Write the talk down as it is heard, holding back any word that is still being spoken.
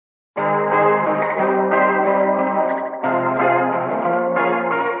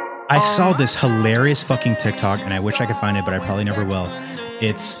I saw this hilarious fucking TikTok, and I wish I could find it, but I probably never will.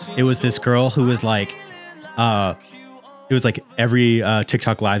 It was this girl who was like, it was like every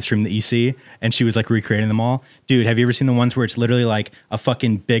TikTok live stream that you see, and she was like recreating them all. Dude, have you ever seen the ones where it's literally like a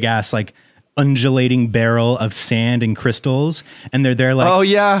fucking big ass like undulating barrel of sand and crystals, and they're there like, oh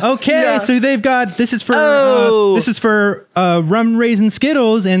yeah, okay, so they've got this is for rum raisin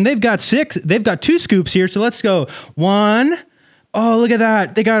Skittles, and they've got 2 scoops here, so let's go 1. Oh, look at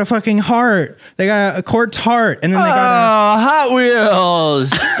that. They got a fucking heart. They got a quartz heart. And then they got Hot Wheels.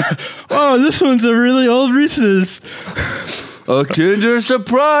 oh, this one's a really old Reese's. A Kinder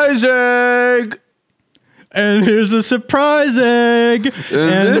Surprise egg. And here's a surprise egg.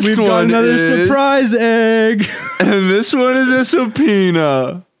 And we've got another surprise egg. And this one is a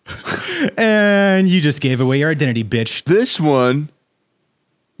subpoena. And you just gave away your identity, bitch. This one,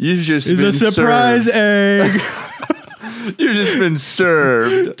 you've just is been a surprise served. egg. You've just been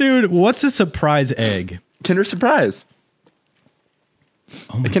served. Dude, what's a surprise egg? Kinder Surprise.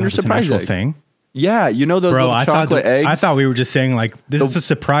 Oh my A Kinder God, it's Surprise an actual egg. thing? Yeah, you know those little chocolate eggs? I thought we were just saying like, this is a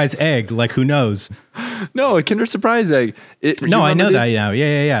surprise egg. Like, who knows? No, a Kinder Surprise egg. No, I know that.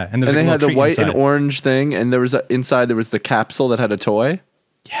 Yeah. And they had the white inside. and orange thing, and there was inside there was the capsule that had a toy.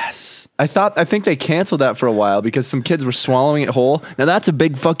 Yes. I think they canceled that for a while because some kids were swallowing it whole. Now that's a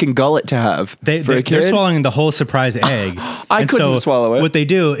big fucking gullet to have. They're swallowing the whole surprise egg. I couldn't swallow it. What they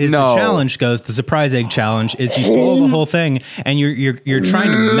do is the challenge goes. The surprise egg challenge is you swallow the whole thing, and you're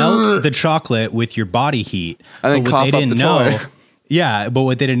trying to melt the chocolate with your body heat. And then cough up the toy. Yeah, but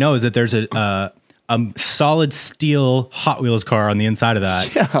what they didn't know is that there's a solid steel Hot Wheels car on the inside of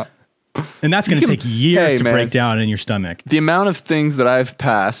that. Yeah. And that's going to take years to break down in your stomach. The amount of things that I've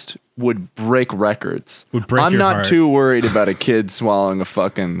passed would break records. I'm not too worried about a kid swallowing a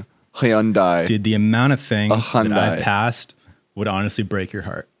fucking Hyundai. Dude, the amount of things that I've passed would honestly break your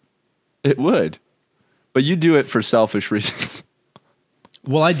heart. It would. But you do it for selfish reasons.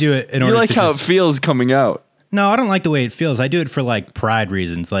 Well, I do it in order to You like how it feels coming out. No, I don't like the way it feels. I do it for like pride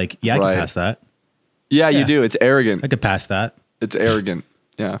reasons. Like, yeah, I can pass that. Yeah, you do. It's arrogant. I could pass that. It's arrogant.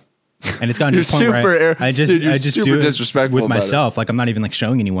 Yeah. And it's gotten to the point where I just do it with myself. Like, I'm not even like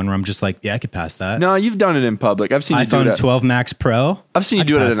showing anyone where I'm just like, yeah, I could pass that. No, you've done it in public. I've seen you do it iPhone 12 Max Pro. I've seen you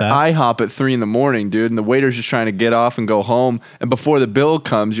do it at an IHOP at 3 a.m, dude, and the waiter's just trying to get off and go home. And before the bill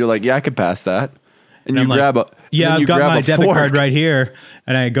comes, you're like, yeah, I could pass that. And you grab a yeah, I've got my debit card right here,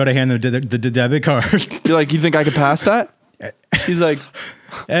 and I go to hand the debit card. You're like, you think I could pass that? He's like,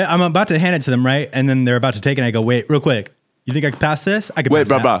 I'm about to hand it to them, right? And then they're about to take it, and I go, wait, real quick. You think I could pass this? I could pass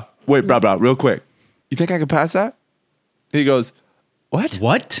that. Wait, real quick. You think I could pass that? He goes, what?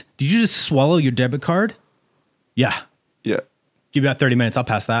 What? Did you just swallow your debit card? Yeah. Yeah. Give me about 30 minutes. I'll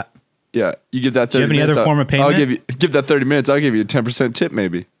pass that. Yeah. You give that 30 minutes. Do you have any other form of payment? I'll give that 30 minutes. I'll give you a 10% tip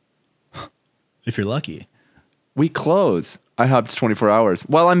maybe. If you're lucky. We close. IHOP's 24 hours.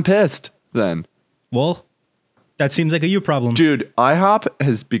 Well, I'm pissed then. Well, that seems like a you problem. Dude, IHOP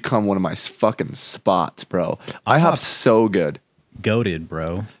has become one of my fucking spots, bro. IHOP's so good. Goated,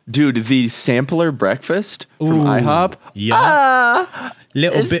 bro. Dude, the sampler breakfast from IHOP. Yeah.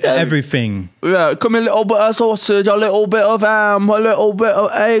 Little bit of everything. Yeah, come a little bit of sausage, a little bit of ham, a little bit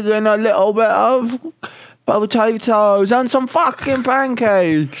of egg, and a little bit of potatoes, and some fucking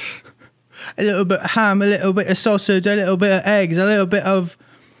pancakes. A little bit of ham, a little bit of sausage, a little bit of eggs, a little bit of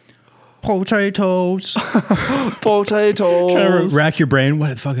potatoes. Potatoes. Trying to rack your brain. What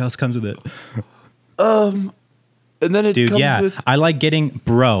the fuck else comes with it? And then it Dude, comes yeah. with... I like getting,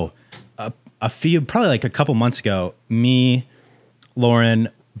 probably like a couple months ago, me, Lauren,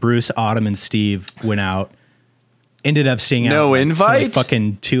 Bruce, Autumn, and Steve went out. Ended up staying out. No invite? Like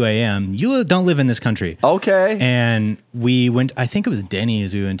fucking 2 a.m. You don't live in this country. Okay. And we went, I think it was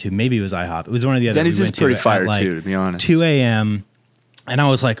Denny's we went to. Maybe it was IHOP. It was one of the other. Denny's is pretty fire too, to be honest. 2 a.m. And I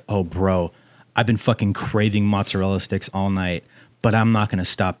was like, oh, bro, I've been fucking craving mozzarella sticks all night. But I'm not going to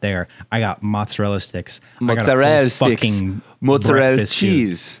stop there. I got mozzarella sticks. Mozzarella sticks. Mozzarella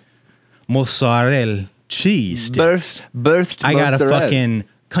cheese. Mozzarella cheese sticks. I got a fucking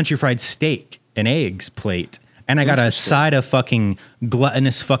country fried steak and eggs plate. And I got a side of fucking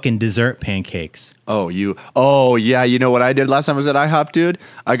gluttonous fucking dessert pancakes. Oh, yeah. You know what I did last time I was at IHOP, dude?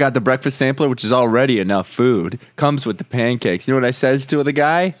 I got the breakfast sampler, which is already enough food. Comes with the pancakes. You know what I says to the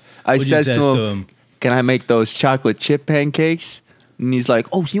guy? I says to him, can I make those chocolate chip pancakes? And he's like,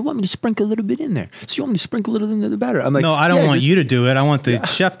 oh, so you want me to sprinkle a little bit in there? So you want me to sprinkle a little in the batter? I'm like, no, I don't want you to do it. I want the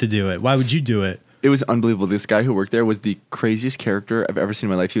chef to do it. Why would you do it? It was unbelievable. This guy who worked there was the craziest character I've ever seen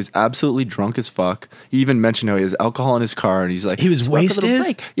in my life. He was absolutely drunk as fuck. He even mentioned how he has alcohol in his car, and he's like, he was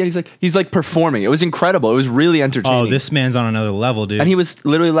wasted. Yeah, he's like performing. It was incredible. It was really entertaining. Oh, this man's on another level, dude. And he was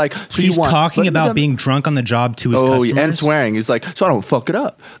literally like, so he's talking about being drunk on the job to his customers, and swearing. He's like, so I don't fuck it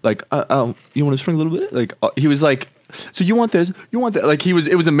up. Like, you want to spring a little bit? Like, he was like, so you want this? You want that? Like, it was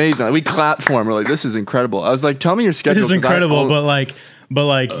amazing. Like, we clapped for him. We're like, this is incredible. I was like, tell me your schedule. This is incredible, but like,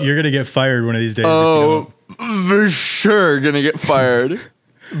 you're gonna get fired one of these days. Oh, for sure, gonna get fired.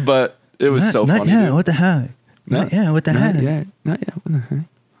 But it was so funny. Not yet. What the heck? Not yet. What the heck? Not yet. What the heck?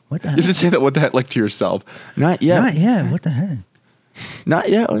 What the heck? You just say that. What the heck? Like to yourself. Not yet. Not yet. What the heck? Not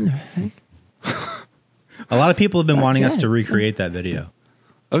yet. What the heck? A lot of people have been wanting us to recreate that video.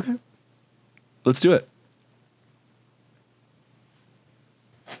 Okay, let's do it.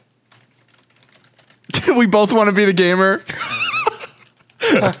 We both want to be the gamer.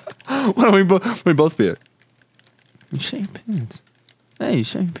 Why don't we both be it? You shut your pants. Hey, you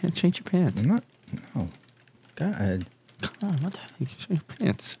shut your pants. Change your pants. No. God. Come on, what the heck? You shut your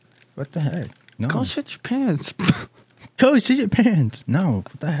pants. What the heck? No. Go shut your pants. Go shut your pants. No.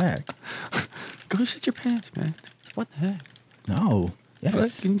 What the heck? Go shut your pants, man. What the heck? No.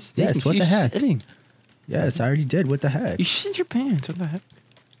 Yes. Yes. What the heck? Shitting. Yes, I already did. What the heck? You shit your pants. What the heck?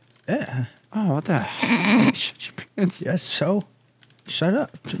 Yeah. Oh, what the heck? Shut your pants. Yes. So, shut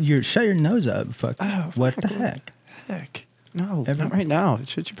up. Shut your nose up. Fuck. Oh, what the heck? Heck. No, not right now.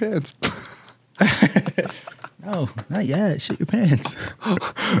 Shut your pants. No, not yet. Shut your pants.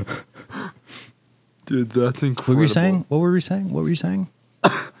 Dude, that's incredible. What were you saying?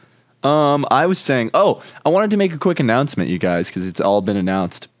 I was saying, I wanted to make a quick announcement, you guys, because it's all been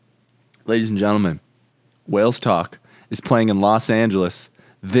announced. Ladies and gentlemen, Whales Talk is playing in Los Angeles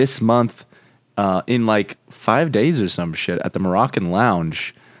this month in like 5 days or some shit at the Moroccan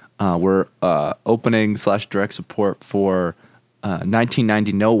Lounge. We're opening / direct support for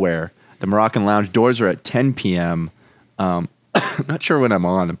 1990 Nowhere. The Moroccan Lounge doors are at 10 p.m. Not sure when I'm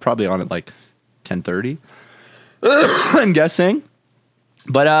on. I'm probably on at like 10:30. I'm guessing.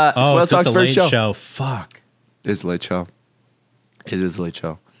 But it's a late show. Fuck. It is a late show. It is a late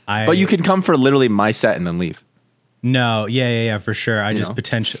show. But you can come for literally my set and then leave. No, yeah, for sure. I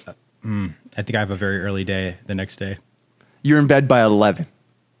think I have a very early day the next day. You're in bed by 11.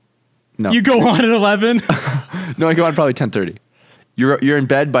 No. You go on at 11? No, I go on probably 10:30. You're in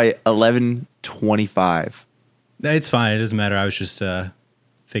bed by 11:25. It's fine. It doesn't matter. I was just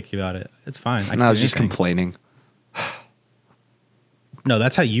thinking about it. It's fine. I was just complaining. No,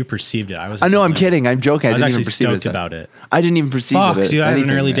 that's how you perceived it. I know. I'm kidding. I'm joking. I was actually stoked about it. I didn't even perceive it. Fuck, dude. I have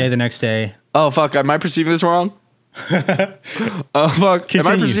an early day the next day. Oh, fuck. Am I perceiving this wrong? Oh, fuck. Continue. Am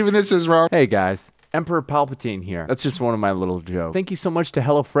I perceiving this as wrong? Hey, guys. Emperor Palpatine here. That's just one of my little jokes. Thank you so much to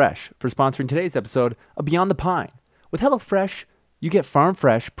HelloFresh for sponsoring today's episode of Beyond the Pine. With HelloFresh, you get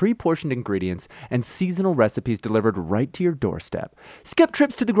farm-fresh, pre-portioned ingredients and seasonal recipes delivered right to your doorstep. Skip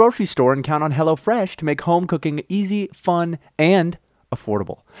trips to the grocery store and count on HelloFresh to make home cooking easy, fun, and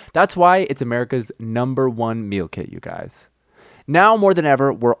affordable. That's why it's America's #1 meal kit, you guys. Now more than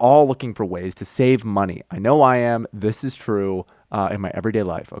ever, we're all looking for ways to save money. I know I am. This is true in my everyday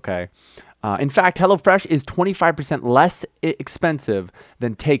life, okay? In fact, HelloFresh is 25% less expensive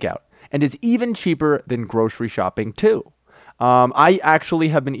than takeout and is even cheaper than grocery shopping too. I actually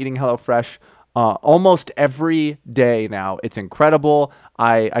have been eating HelloFresh almost every day now. It's incredible.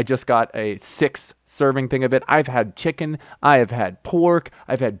 I just got a 6-serving thing of it. I've had chicken. I have had pork.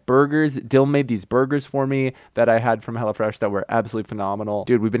 I've had burgers. Dill made these burgers for me that I had from HelloFresh that were absolutely phenomenal.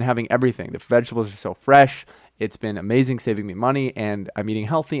 Dude, we've been having everything. The vegetables are so fresh. It's been amazing, saving me money, and I'm eating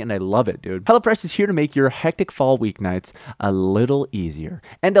healthy, and I love it, dude. HelloFresh is here to make your hectic fall weeknights a little easier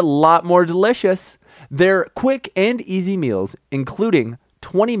and a lot more delicious. They're quick and easy meals, including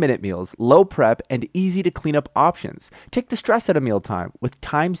 20-minute meals, low prep, and easy to clean up options. Take the stress out of mealtime with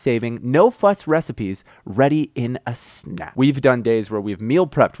time-saving, no-fuss recipes ready in a snap. We've done days where we've meal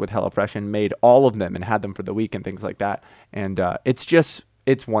prepped with HelloFresh and made all of them and had them for the week and things like that. And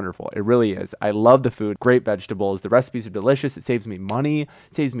it's wonderful. It really is. I love the food. Great vegetables. The recipes are delicious. It saves me money, it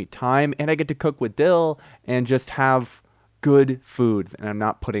saves me time, and I get to cook with Dill and just have good food. And I'm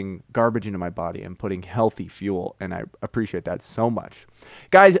not putting garbage into my body. I'm putting healthy fuel, and I appreciate that so much.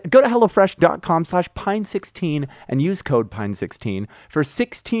 Guys, go to HelloFresh.com/Pine16 and use code Pine16 for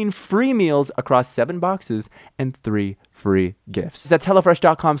 16 free meals across 7 boxes and 3 free gifts. That's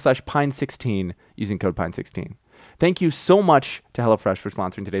HelloFresh.com/Pine16 using code Pine16. Thank you so much to HelloFresh for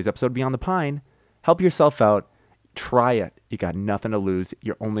sponsoring today's episode of Beyond the Pine. Help yourself out. Try it. You got nothing to lose.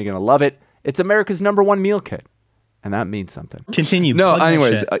 You're only going to love it. It's America's #1 meal kit. And that means something. Continue. No,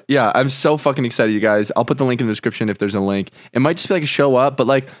 anyways, yeah, I'm so fucking excited, you guys. I'll put the link in the description if there's a link. It might just be like a show up, but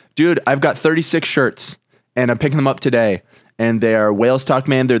like, dude, I've got 36 shirts and I'm picking them up today. And they are Whales Talk,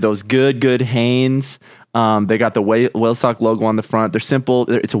 man. They're those good Hanes. They got the Whales Talk logo on the front. They're simple.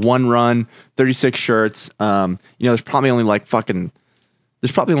 It's a one run, 36 shirts. There's probably only like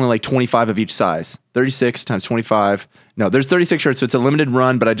 25 of each size. 36 times 25. No, there's 36 shirts, so it's a limited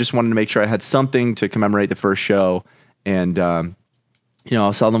run, but I just wanted to make sure I had something to commemorate the first show. And,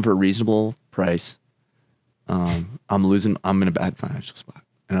 I'll sell them for a reasonable price. I'm in a bad financial spot,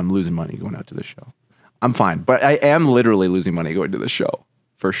 and I'm losing money going out to this show. I'm fine, but I am literally losing money going to this show,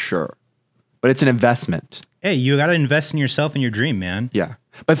 for sure. But it's an investment. Hey, you got to invest in yourself and your dream, man. Yeah.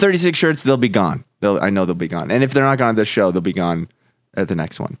 But 36 shirts, they'll be gone. I know they'll be gone. And if they're not gone at this show, they'll be gone at the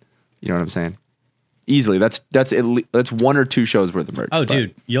next one. You know what I'm saying? Easily. That's one or two shows worth of merch. Oh,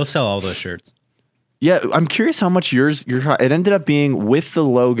 dude, you'll sell all those shirts. Yeah, I'm curious how much yours. It ended up being with the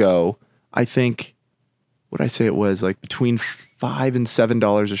logo. I think, what did I say it was like between $5 and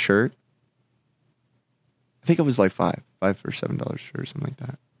 $7 a shirt. I think it was like $5 or $7 a shirt or something like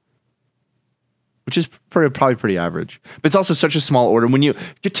that. Which is probably pretty average. But it's also such a small order. Your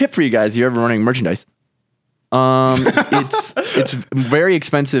tip for you guys, you're ever running merchandise. It's very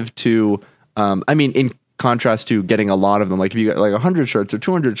expensive to, in contrast to getting a lot of them. Like if you get like 100 shirts or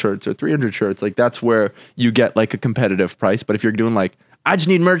 200 shirts or 300 shirts, like that's where you get like a competitive price. But if you're doing like, I just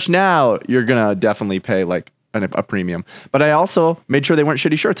need merch now, you're going to definitely pay like a premium. But I also made sure they weren't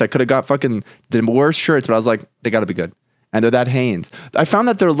shitty shirts. I could have got fucking the worst shirts, but I was like, they got to be good. And they're that Hanes. I found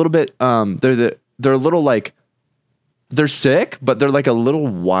that they're a little bit, they're a little like, they're sick, but they're like a little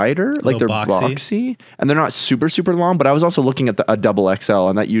wider, like they're boxy, and they're not super, super long. But I was also looking at a double XL,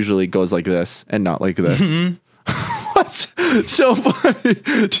 and that usually goes like this and not like this. What's so funny,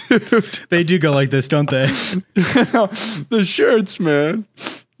 dude? They do go like this, don't they? The shirts, man.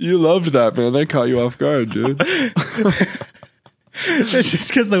 You loved that, man. They caught you off guard, dude. It's just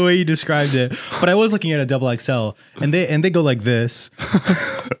because the way you described it. But I was looking at a double XL, and they go like this.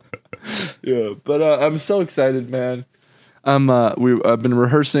 Yeah, but I'm so excited, man. I've been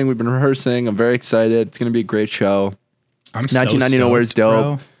rehearsing. We've been rehearsing. I'm very excited. It's gonna be a great show. I'm 1990 Nowhere's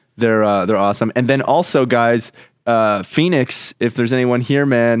dope. Bro. They're awesome. And then also, guys, Phoenix. If there's anyone here,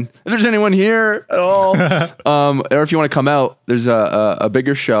 man. If there's anyone here at all, or if you want to come out, there's a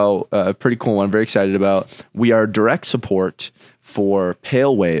bigger show, a pretty cool one. I'm very excited about. We are direct support for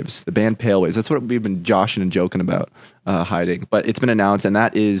Pale Waves, the band Pale Waves. That's what we've been joshing and joking about hiding. But it's been announced, and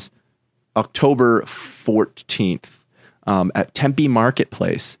that is October 14th. At Tempe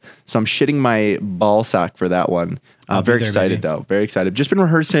Marketplace. So I'm shitting my ball sack for that one. Very excited though. Very excited. Just been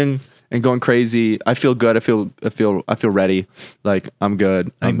rehearsing and going crazy. I feel good. I feel ready. Like I'm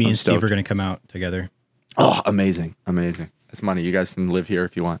good. Me and Steve are going to come out together. Oh, amazing. That's money. You guys can live here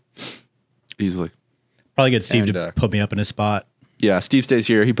if you want. Easily. Probably get Steve to put me up in a spot. Yeah, Steve stays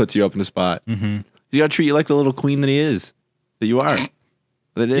here. He puts you up in a spot. Mm-hmm. You got to treat you like the little queen that he is. That you are.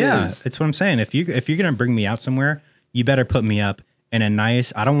 Yeah, that's what I'm saying. If you're going to bring me out somewhere, you better put me up in a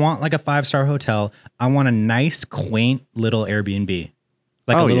nice, I don't want like a 5-star hotel. I want a nice, quaint little Airbnb.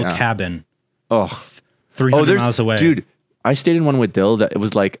 Like a little cabin. Oh, 300 miles away. Dude, I stayed in one with Dill that it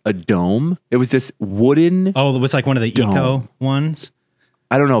was like a dome. It was this wooden. Oh, it was like one of the dome. Eco ones?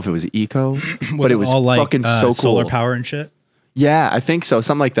 I don't know if it was eco, but it was all fucking so cool. Solar power and shit? Yeah, I think so.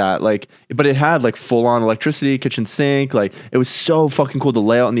 Something like that. Like, but it had like full on electricity, kitchen sink. Like, it was so fucking cool. The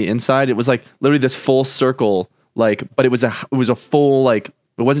layout on the inside, it was like literally this full circle. Like, but it was a full, like,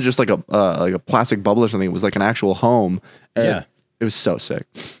 it wasn't just like a plastic bubble or something. It was like an actual home. And yeah, it was so sick.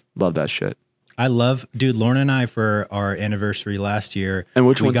 Love that shit. Dude, Lauren and I, for our anniversary last year, and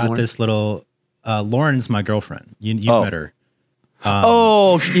we got Lauren? This little. Lauren's my girlfriend. You met her.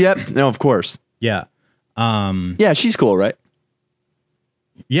 Yep. No, of course. Yeah. Yeah, she's cool, right?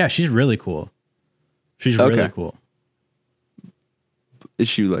 Yeah, she's really cool. She's really cool. Is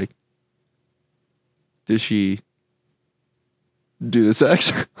she like? Does she do the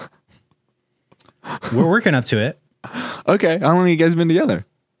sex? We're working up to it. Okay. How long have you guys been together?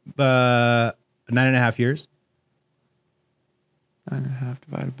 9.5 years. 9.5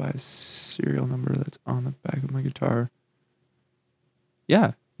 divided by a serial number that's on the back of my guitar.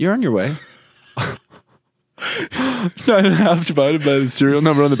 Yeah, you're on your way. 9.5 divided by the serial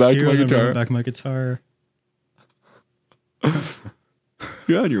number on the back of my guitar. On the back of my guitar.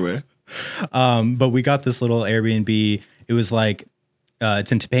 You're on your way. But we got this little Airbnb. It was like,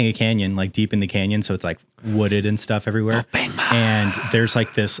 it's in Topanga Canyon, like deep in the canyon. So it's like wooded and stuff everywhere. And there's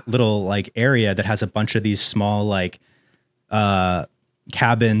like this little like area that has a bunch of these small like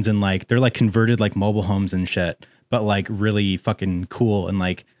cabins and like they're like converted like mobile homes and shit. but like really fucking cool and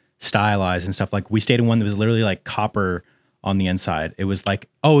like stylized and stuff. Like we stayed in one that was literally like copper on the inside. It was like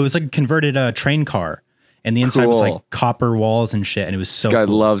a converted train car, and the inside was like copper walls and shit, and it was so. This guy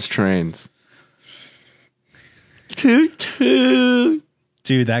cool. loves trains. Toot toot.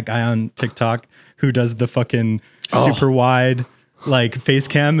 Dude, that guy on TikTok who does the fucking super wide like face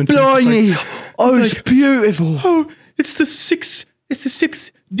cam and blimey, it's like, beautiful. Oh, it's the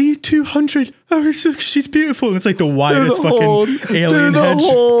 6D200. Oh, she's beautiful. And it's like the widest fucking alien head.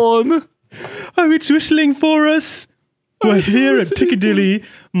 Oh, it's whistling for us. We're here at Piccadilly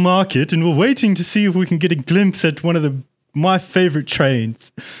Market, and we're waiting to see if we can get a glimpse at one of my favorite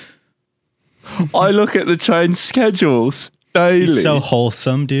trains. I look at the train schedules daily. He's so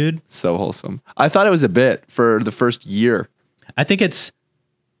wholesome, dude. So wholesome. I thought it was a bit for the first year. I think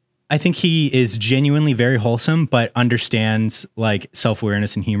he is genuinely very wholesome, but understands like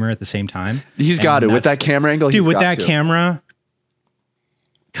self-awareness and humor at the same time. He's got it with that camera angle. Dude, with that camera,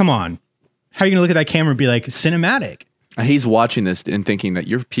 come on. How are you going to look at that camera and be like cinematic? And he's watching this and thinking that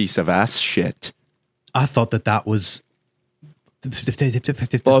you're a piece of ass shit. I thought that was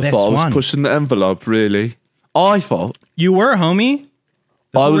the I was pushing the envelope, really. I thought. You were, homie.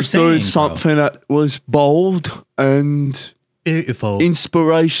 I was doing something that was bold and beautiful,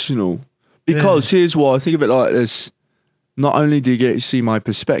 inspirational. Because here's why I think of it like this. Not only do you get to see my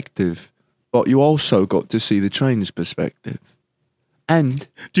perspective, but you also got to see the train's perspective. And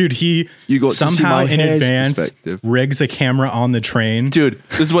dude, you got somehow in advance rigs a camera on the train. Dude,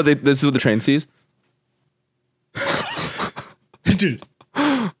 this is what the train sees. Dude,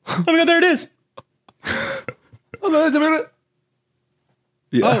 oh my god, there it is.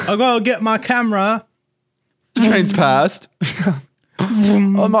 Yeah. Oh, I'll go get my camera. The train's passed.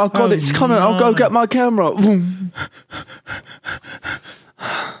 Oh my god, it's coming. I'll go get my camera.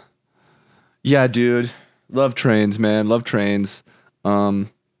 Yeah, dude. Love trains, man. Love trains. I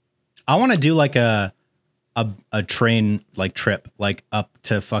want to do like a train like trip, like up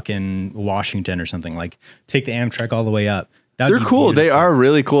to fucking Washington or something. Like take the Amtrak all the way up. They're cool. Beautiful. They are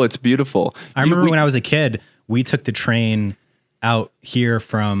really cool. It's beautiful. I remember when I was a kid, we took the train out here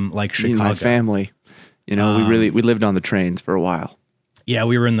from like Chicago. Me and my family, you know, we lived on the trains for a while. Yeah,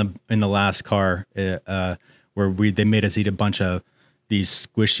 we were in the last car where they made us eat a bunch of these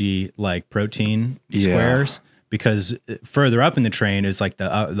squishy like protein squares. Because further up in the train is like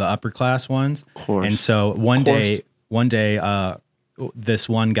the upper class ones. Of course. And so one day, this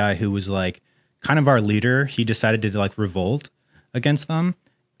one guy who was like kind of our leader, he decided to like revolt against them.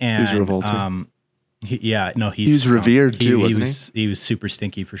 And he's revolted. He's revered too, wasn't he? He was super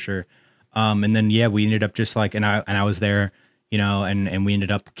stinky for sure. And then we ended up just like, and I was there, you know, and we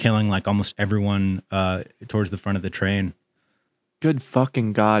ended up killing like almost everyone towards the front of the train. Good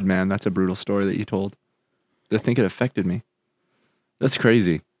fucking God, man. That's a brutal story that you told. I think it affected me. That's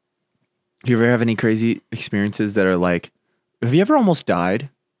crazy. Do you ever have any crazy experiences that are like, have you ever almost died?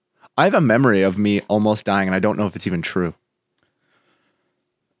 I have a memory of me almost dying, and I don't know if it's even true.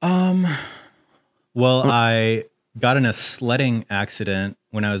 Well, I got in a sledding accident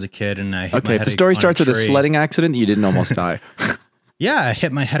when I was a kid, and I hit my head the story starts with a sledding accident. You didn't almost die. Yeah, I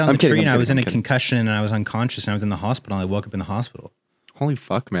hit my head on the tree, and I was in a concussion, and I was unconscious, and I was in the hospital. And I woke up in the hospital. Holy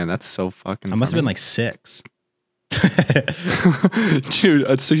fuck, man! That's so fucking. I must have been like 6. Dude,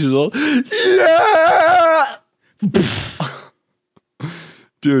 at 6 years old. Yeah.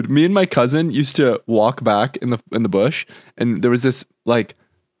 Dude, me and my cousin used to walk back in the bush, and there was this like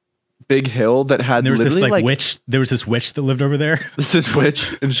big hill that had there was this like witch. There was this witch that lived over there. This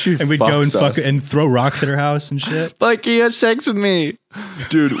witch, and she and we'd go and fuck and throw rocks at her house and shit. Like you had sex with me,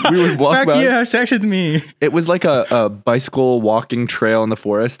 dude. We would walk back. You have sex with me. It was like a bicycle walking trail in the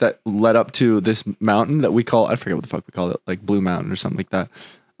forest that led up to this mountain that we call, I forget what the fuck we call it, like Blue Mountain or something like that.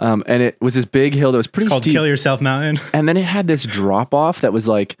 And it was this big hill that was pretty called steep. Kill Yourself Mountain. And then it had this drop off that was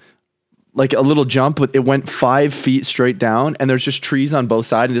like a little jump, but it went 5 feet straight down, and there's just trees on both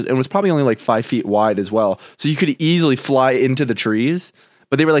sides, and it was probably only like 5 feet wide as well. So you could easily fly into the trees,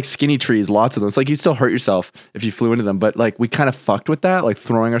 but they were like skinny trees, lots of them. It's like you'd still hurt yourself if you flew into them, but like we kind of fucked with that, like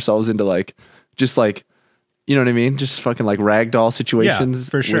throwing ourselves into like, just like, you know what I mean? Just fucking like ragdoll situations. Yeah,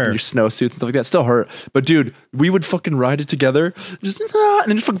 for sure. With your snowsuits and stuff like that. Still hurt. But dude, we would fucking ride it together, just and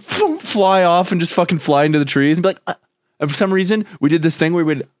then just fucking fly off and just fucking fly into the trees and be like, and for some reason, we did this thing where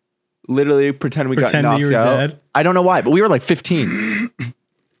we would literally pretend got knocked that you were out. Dead? I don't know why, but we were like 15.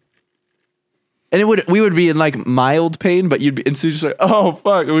 And we would be in like mild pain, but you'd be instantly just like, oh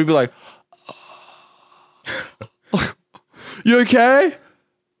fuck. And we'd be like, oh. You okay?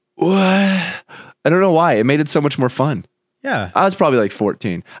 What? I don't know why. It made it so much more fun. Yeah. I was probably like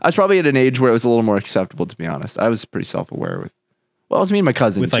 14. I was probably at an age where it was a little more acceptable, to be honest. I was pretty self-aware with. Well, it was me and my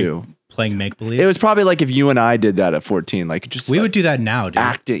cousin with, too. Like, playing make believe. It was probably like if you and I did that at 14, like just we like would do that now, dude.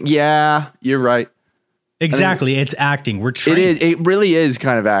 acting. Yeah, you're right. Exactly, it's acting. We're training. It is. It really is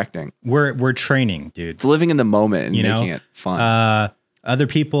kind of acting. We're training, dude. It's living in the moment and making it fun. Other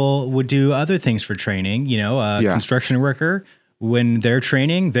people would do other things for training. Construction worker, when they're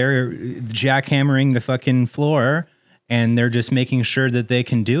training, they're jackhammering the fucking floor, and they're just making sure that they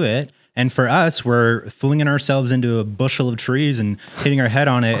can do it. And for us, we're flinging ourselves into a bushel of trees and hitting our head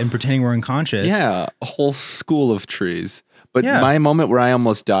on it and pretending we're unconscious. Yeah, a whole school of trees. But my moment where I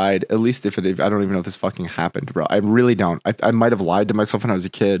almost died, at least if I don't even know if this fucking happened, bro. I really don't. I might have lied to myself when I was a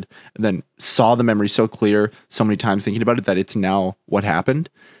kid and then saw the memory so clear so many times thinking about it that it's now what happened.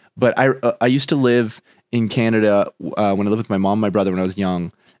 But I used to live in Canada when I lived with my mom and my brother when I was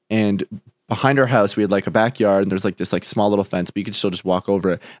young. And behind our house, we had like a backyard and there's like this like small little fence, but you could still just walk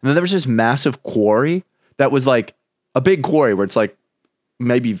over it. And then there was this massive quarry that was like a big quarry where it's like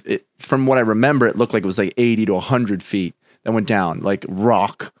from what I remember, it looked like it was like 80 to 100 feet. That went down, like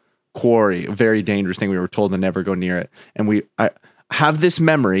rock quarry, a very dangerous thing. We were told to never go near it. And I have this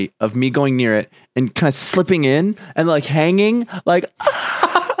memory of me going near it and kind of slipping in and like hanging, like,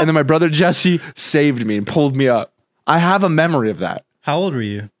 and then my brother Jesse saved me and pulled me up. I have a memory of that. How old were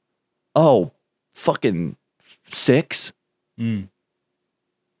you? Oh, fucking 6. And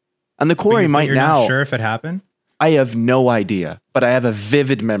the quarry you're now. Not sure if it happened? I have no idea, but I have a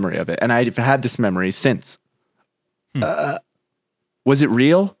vivid memory of it. And I've had this memory since. Was it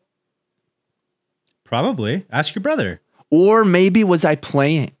real? Probably. Ask your brother. Or maybe was I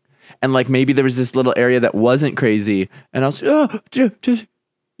playing? And like maybe there was this little area that wasn't crazy, and I was, you know what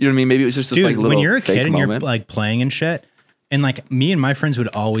I mean? Maybe it was just this like little. When you're a kid and moment. you're like playing and shit, and like me and my friends would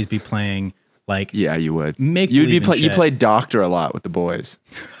always be playing like you would you played doctor a lot with the boys.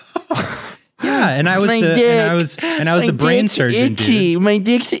 Yeah, and I was the brain surgeon, itchy. dude. My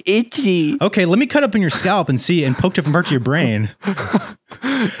dick's itchy. Okay, let me cut up in your scalp and poke different parts of your brain.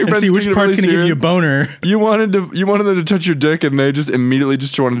 And see which part's going to give you a boner. You wanted them to touch your dick, and they just immediately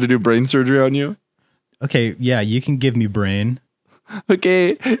wanted to do brain surgery on you. Okay, yeah, you can give me brain.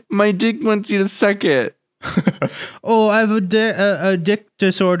 Okay, my dick wants you to suck it. Oh, I have a dick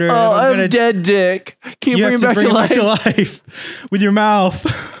disorder. Oh, I have dead dick. Can you bring it back to life with your mouth?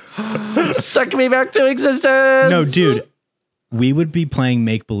 Suck me back to existence. No, dude, we would be playing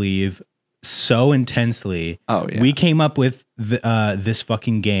make believe so intensely. Oh yeah, we came up with this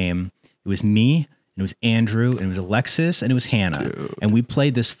fucking game. It was me, and it was Andrew, and it was Alexis, and it was Hannah, dude. And we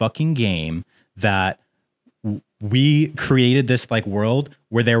played this fucking game that we created this like world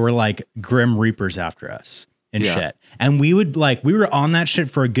where there were like grim reapers after us and shit. And we were on that shit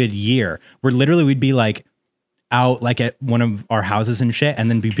for a good year. Where literally we'd be like out like at one of our houses and shit, and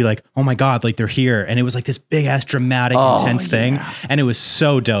then we'd be like, oh my god, like they're here, and it was like this big ass dramatic intense thing, and it was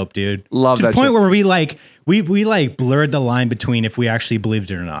so dope, dude. Love to that the point shit. Where we like blurred the line between if we actually believed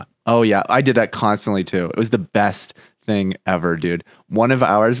it or not. Oh yeah, I did that constantly too. It was the best thing ever, dude. One of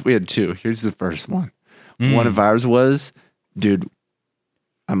ours, we had 2. Here's the first one. One of ours was, dude,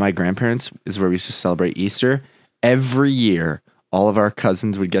 my grandparents is where we used to celebrate Easter. Every year, all of our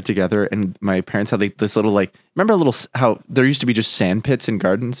cousins would get together, and my parents had like this little remember how there used to be just sand pits in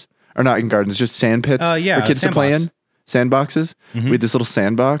gardens, or not in gardens, just sand pits for kids to play in, sandboxes. We had this little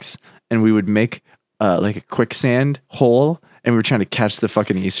sandbox, and we would make like a quicksand hole, and we were trying to catch the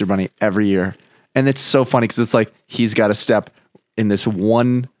fucking Easter bunny every year. And it's so funny because it's like he's got to step in this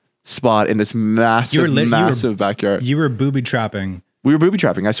one spot in this massive backyard. You were booby trapping. We were booby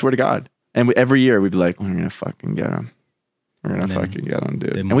trapping, I swear to God. And every year we'd be like, we're going to fucking get him. We're going to fucking get him,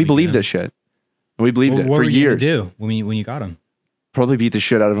 dude. And we believed this shit. And we believed it for years. What were you going to do when you got him? Probably beat the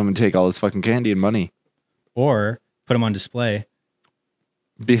shit out of him and take all his fucking candy and money. Or put him on display.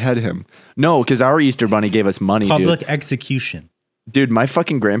 Behead him. No, because our Easter bunny gave us money, Public execution. Dude, my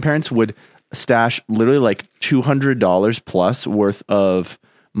fucking grandparents would stash literally like $200 plus worth of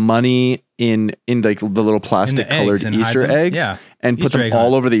money in like the little plastic colored Easter eggs, and put them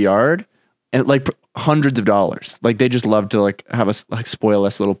all over the yard, and like hundreds of dollars. Like they just love to like have us like spoil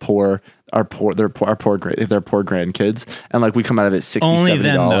us little poor grandkids, and like we come out of it $60, only $70.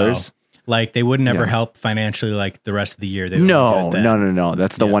 Then, though. Like they would never help financially like the rest of the year. No.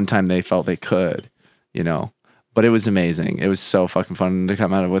 That's the one time they felt they could, you know. But it was amazing. It was so fucking fun to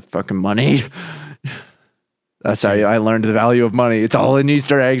come out of with fucking money. That's how I learned the value of money. It's all in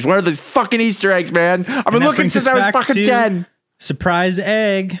Easter eggs. Where are the fucking Easter eggs, man? I've been looking since I was fucking 10. Surprise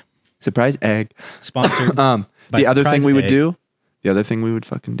egg. Surprise egg. Sponsored. The other thing we would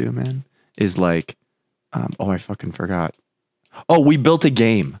fucking do, man, is like, I fucking forgot. Oh, we built a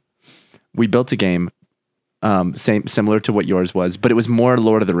game. Similar to what yours was, but it was more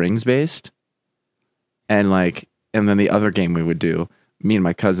Lord of the Rings based. And then the other game we would do, me and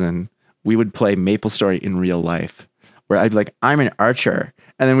my cousin, we would play MapleStory in real life, where I'd be like, I'm an archer.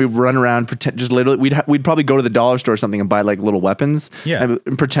 And then we'd run around, pretend, just literally, we'd probably go to the dollar store or something and buy like little weapons. Yeah.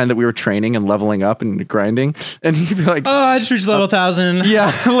 And pretend that we were training and leveling up and grinding. And he'd be like, oh, I just reached level 1,000.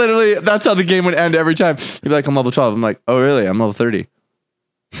 Yeah, literally, that's how the game would end every time. He'd be like, I'm level 12. I'm like, oh, really? I'm level 30.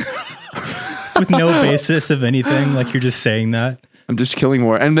 With no basis of anything. Like, you're just saying that. I'm just killing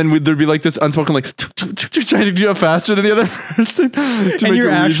more. And then there'd be like this unspoken, like, trying to do it faster than the other person. And you're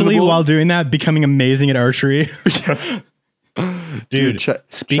actually, while doing that, becoming amazing at archery. Dude,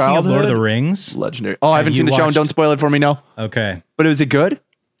 speaking of Lord of the Rings. Legendary. Oh, I haven't seen the show, and don't spoil it for me, no. Okay. But is it good?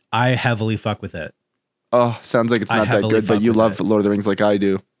 I heavily fuck with it. Oh, sounds like it's not that good, but you love Lord of the Rings like I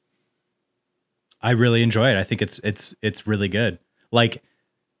do. I really enjoy it. I think it's really good. Like,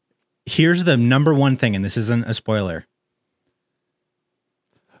 here's the number one thing, and this isn't a spoiler.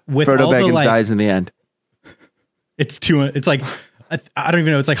 With Frodo Baggins dies in the end. It's like, I don't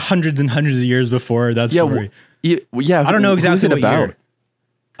even know. It's like hundreds and hundreds of years before that story. Yeah. I don't know exactly what about.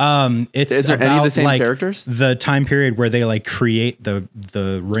 Year. Is there any of the same characters? The time period where they like create the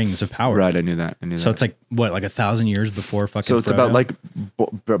rings of power. Right, I knew that. So it's like what, like 1,000 years before fucking. So it's Frodo? about like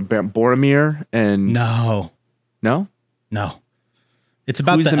Boromir and no. It's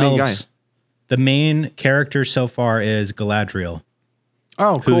about Who's the main elves. Guy? The main character so far is Galadriel.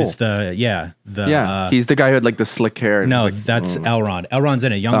 Oh, cool. Who's he's the guy who had like the slick hair. No, that's Elrond. Elrond's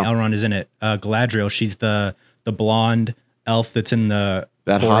in it. Young Elrond is in it. Galadriel, she's the blonde elf that's in the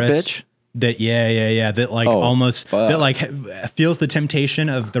that hot bitch. That that like that like feels the temptation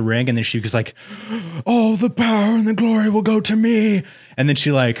of the ring, and then she goes like, "Oh, the power and the glory will go to me," and then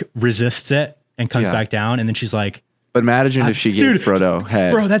she like resists it and comes back down, and then she's like, "But imagine if she gave Frodo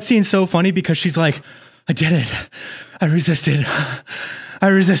head." Bro, that scene's so funny because she's like, "I did it. I resisted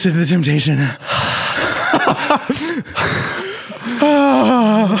the temptation."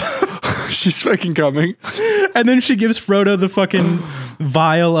 She's fucking coming. And then she gives Frodo the fucking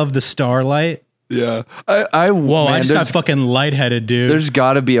vial of the starlight. Yeah. I just got fucking lightheaded, dude. There's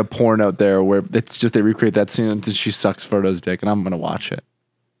got to be a porn out there where it's just they recreate that scene and she sucks Frodo's dick, and I'm going to watch it.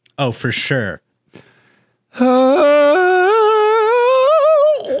 Oh, for sure. Oh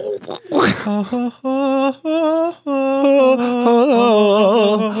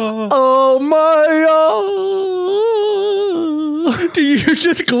my God. Dude, you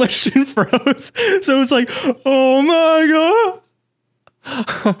just glitched and froze. So it's like, oh my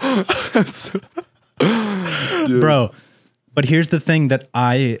God. Bro, but here's the thing that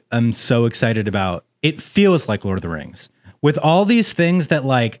I am so excited about. It feels like Lord of the Rings. With all these things that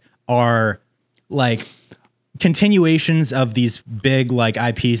like are like continuations of these big like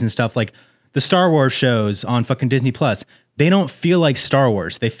IPs and stuff, like the Star Wars shows on fucking Disney Plus, they don't feel like Star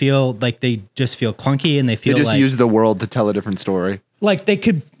Wars. They feel like they just feel clunky, and they just like, use the world to tell a different story. Like they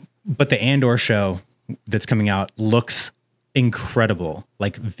could, but the Andor show that's coming out looks incredible.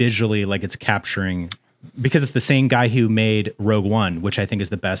 Like visually, like it's capturing, because it's the same guy who made Rogue One, which I think is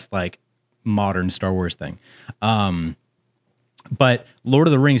the best like modern Star Wars thing. But Lord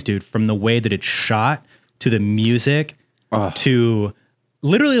of the Rings, dude, from the way that it's shot to the music to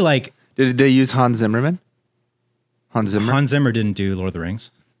literally like. Did they use Hans Zimmer? Hans Zimmer didn't do Lord of the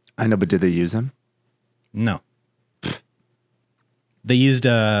Rings. I know, but did they use him? No. They used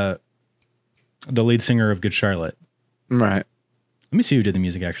the lead singer of Good Charlotte. Right. Let me see who did the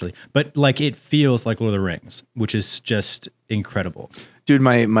music actually. But like it feels like Lord of the Rings, which is just incredible. Dude,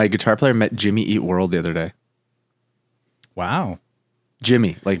 my guitar player met Jimmy Eat World the other day. Wow.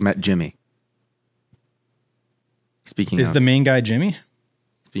 Jimmy, met Jimmy. Is the main guy Jimmy?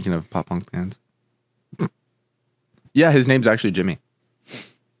 Speaking of pop punk bands. Yeah, his name's actually Jimmy.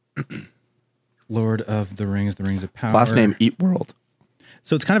 Lord of the Rings, the Rings of Power. Last name Eat World.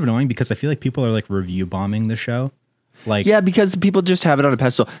 So it's kind of annoying because I feel like people are like review bombing the show. Like, yeah, because people just have it on a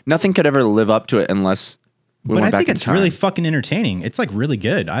pedestal. Nothing could ever live up to it unless we went back in time. But I think it's really fucking entertaining. It's like really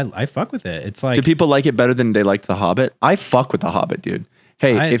good. I fuck with it. It's like, do people like it better than they liked The Hobbit? I fuck with The Hobbit, dude.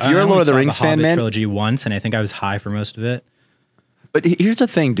 Hey, if you're a Lord of the Rings fan, man. I saw the Hobbit trilogy once, and I think I was high for most of it. But here's the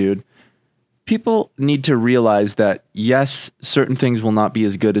thing, dude. People need to realize that, yes, certain things will not be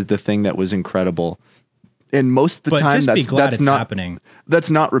as good as the thing that was incredible. And most of the time, that's not happening.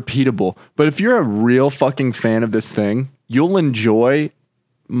 That's not repeatable. But if you're a real fucking fan of this thing, you'll enjoy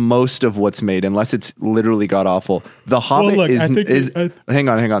most of what's made, unless it's literally god awful. The Hobbit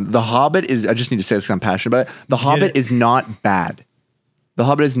hang on. The Hobbit is, I just need to say this because I'm passionate about it. The Hobbit is not bad. The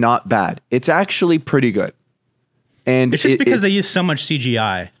Hobbit is not bad. It's actually pretty good. And it's just because they use so much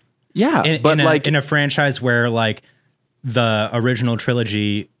CGI. Yeah, in a franchise where like the original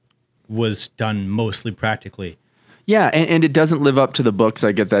trilogy was done mostly practically. Yeah, and it doesn't live up to the books.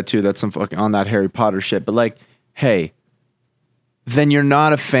 I get that too. That's some fucking on that Harry Potter shit. But like, hey, then you're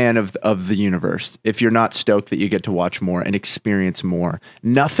not a fan of the universe if you're not stoked that you get to watch more and experience more.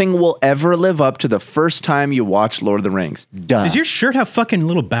 Nothing will ever live up to the first time you watch Lord of the Rings. Duh. Does your shirt have fucking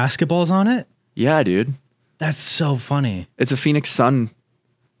little basketballs on it? Yeah, dude. That's so funny. It's a Phoenix Sun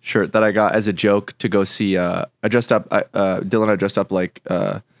shirt that I got as a joke to go see. I dressed up. Dylan and I dressed up like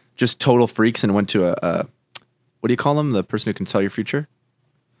just total freaks and went to a what do you call them? The person who can tell your future?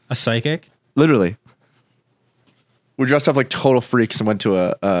 A psychic? Literally. We dressed up like total freaks and went to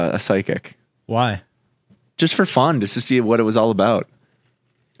a psychic. Why? Just for fun, just to see what it was all about.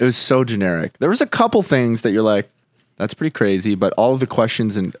 It was so generic. There was a couple things that you're like, that's pretty crazy, but all of the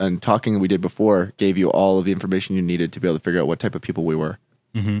questions and talking we did before gave you all of the information you needed to be able to figure out what type of people we were.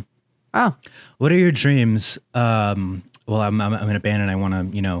 Mm-hmm. Oh. What are your dreams? Well, I'm in a band and I want to,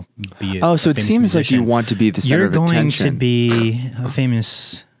 be a so it seems musician. Like you want to be the center of attention. You're going to be a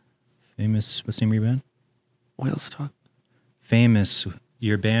famous, what's the name of your band? Whales Talk. Famous,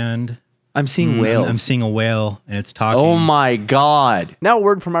 your band. I'm seeing whales. I'm seeing a whale and it's talking. Oh my God. Now a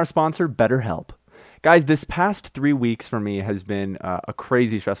word from our sponsor, BetterHelp. Guys, this past 3 weeks for me has been a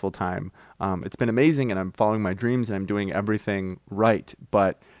crazy stressful time. It's been amazing and I'm following my dreams and I'm doing everything right,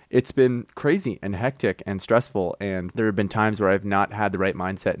 but it's been crazy and hectic and stressful. And there have been times where I've not had the right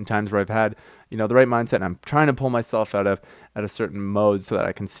mindset and times where I've had, the right mindset and I'm trying to pull myself out of a certain mode so that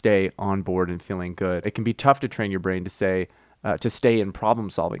I can stay on board and feeling good. It can be tough to train your brain to stay in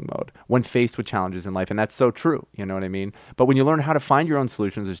problem-solving mode when faced with challenges in life. And that's so true, you know what I mean? But when you learn how to find your own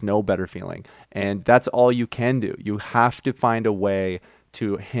solutions, there's no better feeling. And that's all you can do. You have to find a way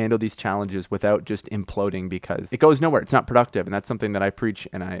to handle these challenges without just imploding because it goes nowhere. It's not productive. And that's something that I preach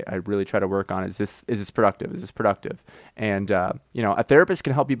and I really try to work on. Is this productive? Is this productive? And, a therapist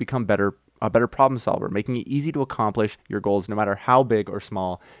can help you become a better problem solver, making it easy to accomplish your goals no matter how big or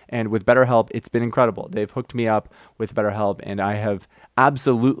small. And with BetterHelp, it's been incredible. They've hooked me up with BetterHelp and I have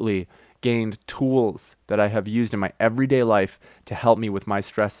absolutely gained tools that I have used in my everyday life to help me with my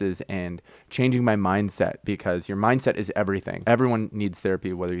stresses and changing my mindset because your mindset is everything. Everyone needs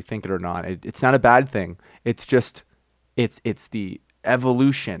therapy, whether you think it or not. It's not a bad thing. It's just, it's the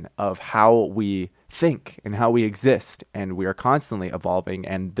evolution of how we think and how we exist. And we are constantly evolving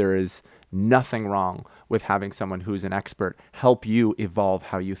and there is nothing wrong with having someone who's an expert help you evolve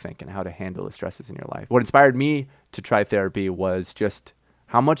how you think and how to handle the stresses in your life. What inspired me to try therapy was just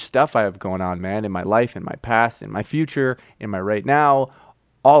how much stuff I have going on, man, in my life, in my past, in my future, in my right now,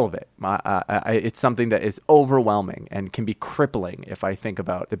 all of it. It's something that is overwhelming and can be crippling if I think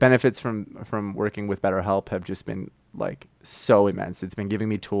about the benefits from working with BetterHelp have just been like so immense. It's been giving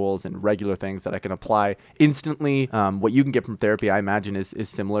me tools and regular things that I can apply instantly. What you can get from therapy, I imagine, is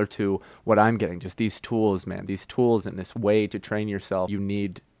similar to what I'm getting. Just these tools, man, these tools and this way to train yourself. You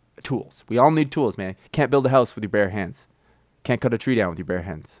need tools. We all need tools, man. You can't build a house with your bare hands. Can't cut a tree down with your bare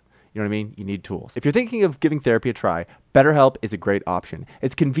hands. You know what I mean? You need tools. If you're thinking of giving therapy a try, BetterHelp is a great option.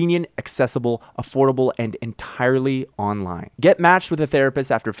 It's convenient, accessible, affordable, and entirely online. Get matched with a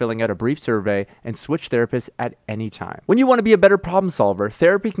therapist after filling out a brief survey and switch therapists at any time. When you want to be a better problem solver,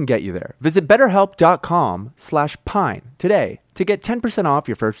 therapy can get you there. Visit betterhelp.com/pine today to get 10% off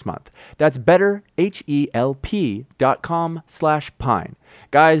your first month. That's betterhelp.com/pine.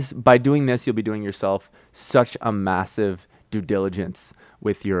 Guys, by doing this, you'll be doing yourself such a massive due diligence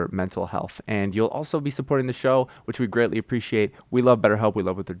with your mental health. And you'll also be supporting the show, which we greatly appreciate. We love BetterHelp. We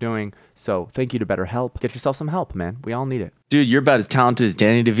love what they're doing. So thank you to BetterHelp. Get yourself some help, man. We all need it. Dude, you're about as talented as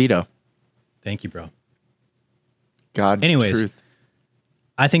Danny DeVito. Thank you, bro. God's Anyways, truth.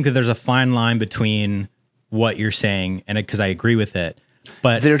 I think that there's a fine line between what you're saying and because I agree with it.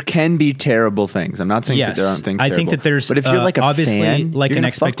 But there can be terrible things. I'm not saying that there aren't things terrible. I think that there's but if you're like a obviously fan, like an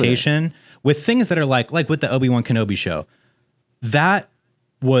expectation with things that are like with the Obi-Wan Kenobi show. That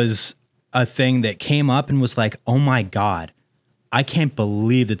was a thing that came up and was like, oh my God, I can't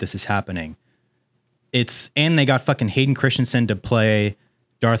believe that this is happening. And they got fucking Hayden Christensen to play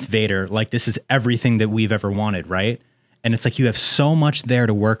Darth Vader. Like, this is everything that we've ever wanted, right? And it's like, you have so much there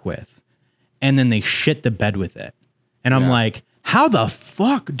to work with. And then they shit the bed with it. And I'm like, how the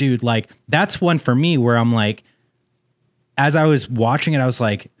fuck, dude? Like, that's one for me where I'm like, as I was watching it, I was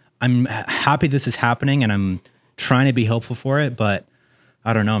like, I'm happy this is happening and I'm trying to be hopeful for it, but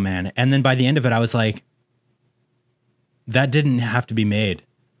I don't know, man. And then by the end of it, I was like, that didn't have to be made.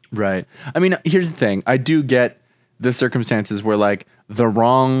 Right. I mean, here's the thing. I do get the circumstances where like the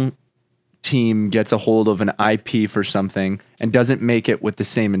wrong team gets a hold of an IP for something and doesn't make it with the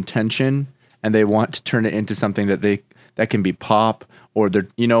same intention, and they want to turn it into something that can be pop, or they're,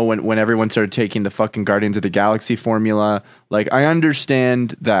 you know, when everyone started taking the fucking Guardians of the Galaxy formula, like I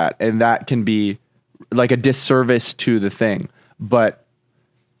understand that, and that can be like a disservice to the thing, but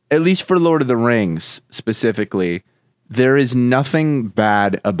at least for Lord of the Rings specifically, there is nothing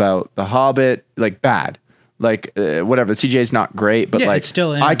bad about The Hobbit, like bad. Like whatever, the CGI is not great, but like it's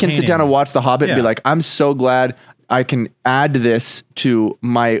still I can sit down and watch The Hobbit and be like, I'm so glad I can add this to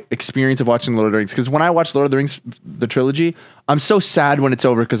my experience of watching Lord of the Rings. Because when I watch Lord of the Rings, the trilogy, I'm so sad when it's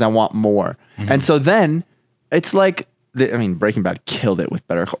over because I want more. And so then it's like, Breaking Bad killed it with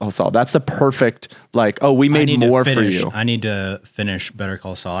Better Call Saul. That's the perfect, like, oh, we made more for you. I need to finish Better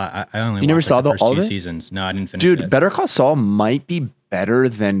Call Saul. I only you never saw the first all two of it? seasons. No, I didn't finish Dude, it. Better Call Saul might be better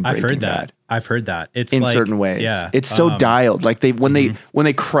than Breaking Bad. I've heard that. It's in like, certain ways. Yeah, it's so dialed. Like when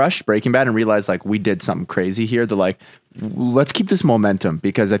they crushed Breaking Bad and realized like we did something crazy here, they're like, let's keep this momentum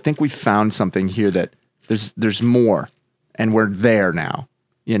because I think we found something here that there's more, and we're there now,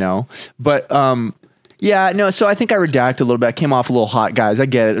 you know. But yeah, no. So I think I redacted a little bit. I came off a little hot, guys. I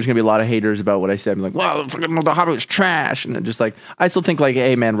get it. There's gonna be a lot of haters about what I said. I'm like, well, The Hobbit was trash, and then just like I still think like,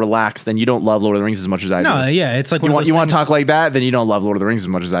 hey man, relax. Then you don't love Lord of the Rings as much as I do. No, yeah, it's like you want to talk like that, then you don't love Lord of the Rings as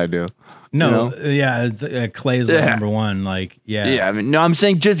much as I do. No, you know? yeah, Clay's like number one. Like, yeah. I mean, no, I'm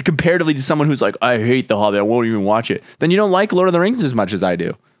saying just comparatively to someone who's like, I hate The Hobbit, I won't even watch it. Then you don't like Lord of the Rings as much as I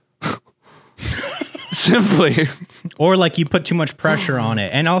do. Simply. Or like you put too much pressure on it,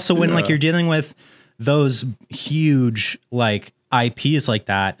 and also when like you're dealing with those huge like IPs like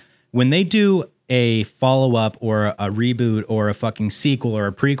that, when they do a follow up or a reboot or a fucking sequel or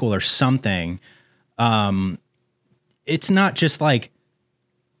a prequel or something, it's not just like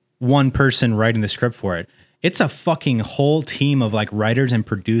one person writing the script for it. It's a fucking whole team of like writers and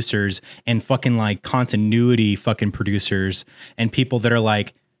producers and fucking like continuity fucking producers and people that are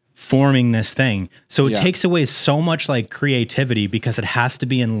like forming this thing. So it takes away so much like creativity because it has to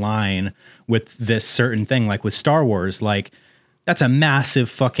be in line with this certain thing. Like with Star Wars, like that's a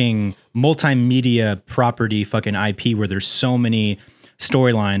massive fucking multimedia property fucking IP where there's so many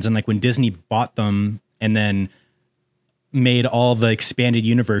storylines. And like when Disney bought them and then made all the expanded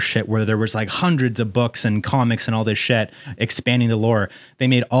universe shit where there was like hundreds of books and comics and all this shit expanding the lore, they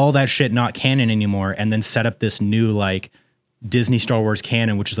made all that shit not canon anymore and then set up this new like Disney Star Wars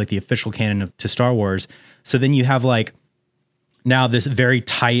canon, which is like the official canon to Star Wars. So then you have like now this very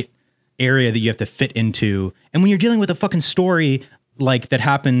tight area that you have to fit into. And when you're dealing with a fucking story like that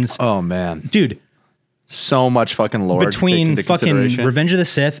happens, oh man, dude, so much fucking lore between fucking Revenge of the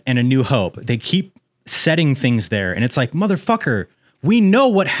Sith and A New Hope, they keep setting things there, and it's like, motherfucker, we know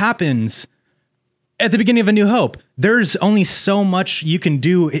what happens at the beginning of A New Hope. There's only so much you can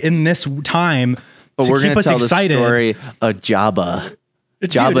do in this time, but we're keep us tell excited. The story of Jabba.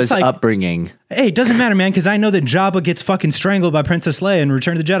 Jabba's like, upbringing. Hey, it doesn't matter, man, because I know that Jabba gets fucking strangled by Princess Leia in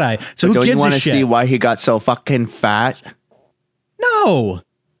Return of the Jedi. So but who gives a shit? Don't you want to see why he got so fucking fat? No.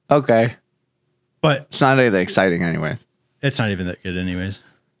 Okay. But it's not that exciting anyways. It's not even that good anyways.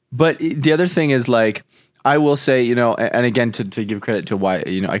 But the other thing is, like, I will say, you know, and again, to give credit to why,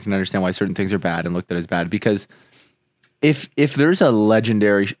 you know, I can understand why certain things are bad and looked at as bad, because if there's a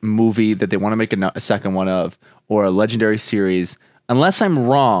legendary movie that they want to make a second one of, or a legendary series, unless I'm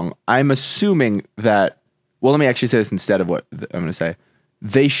wrong, I'm assuming that, well, let me actually say this instead of what I'm going to say.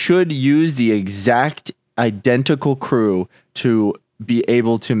 They should use the exact identical crew to be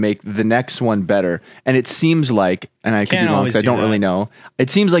able to make the next one better. And it seems like, and I could be wrong because I don't really know,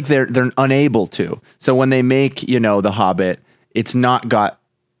 it seems like they're unable to. So when they make, you know, The Hobbit, it's not got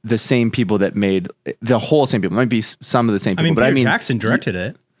the same people that made the whole same people. It might be some of the same people. Peter Jackson directed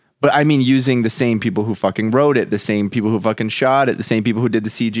it. But I mean, using the same people who fucking wrote it, the same people who fucking shot it, the same people who did the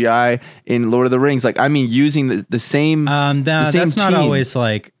CGI in Lord of the Rings. Like, I mean, using the same. That's not always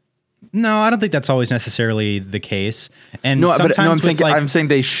like. No, I don't think that's always necessarily the case. And no, I'm saying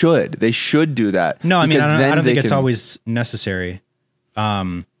they should. They should do that. No, I mean, I don't think it's always necessary.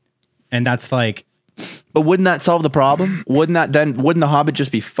 And that's like. But wouldn't that solve the problem? Wouldn't The Hobbit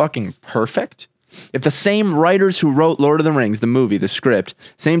just be fucking perfect? If the same writers who wrote Lord of the Rings, the movie, the script,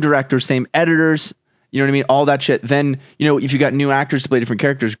 same directors, same editors, you know what I mean? All that shit. Then, you know, if you got new actors to play different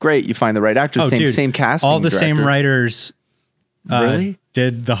characters, great. You find the right actors, same casting. All the director. Same writers really?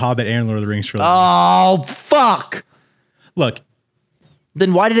 Did The Hobbit and Lord of the Rings trilogy. Oh, fuck. Look.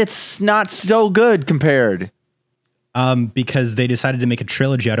 Then why did it not so good compared? Because they decided to make a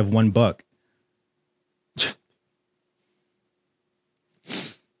trilogy out of one book.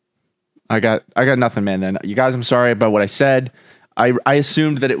 I got nothing, man. Then you guys, I'm sorry about what I said. I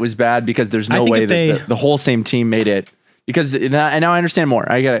assumed that it was bad because there's no way that the whole same team made it. Because and now I understand more.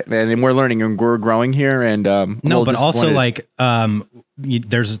 I get it, man. And we're learning and we're growing here. And no, but also like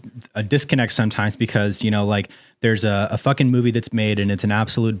there's a disconnect sometimes because like there's a fucking movie that's made and it's an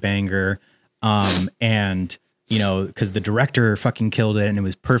absolute banger, and because the director fucking killed it and it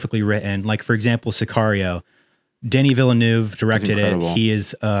was perfectly written. Like for example, Sicario. Denis Villeneuve directed it. He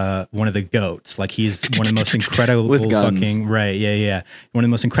is one of the GOATs. Like he's one of the most incredible fucking right. Yeah. One of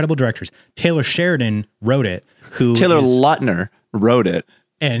the most incredible directors. Taylor Sheridan wrote it. Taylor Lautner wrote it.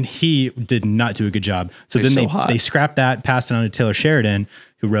 And he did not do a good job. So then they scrapped that, passed it on to Taylor Sheridan,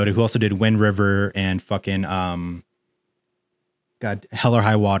 who wrote it, who also did Wind River and fucking Hell or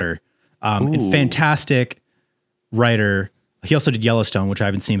High Water. And fantastic writer. He also did Yellowstone, which I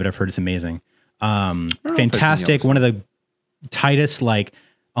haven't seen, but I've heard it's amazing. Fantastic. One of the tightest, like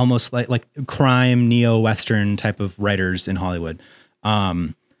almost like crime neo-Western type of writers in Hollywood.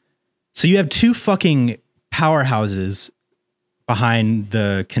 So you have two fucking powerhouses behind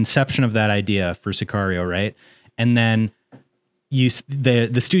the conception of that idea for Sicario, right? And then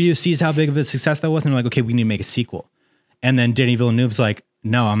the studio sees how big of a success that was, and they're like, okay, we need to make a sequel. And then Denis Villeneuve's like,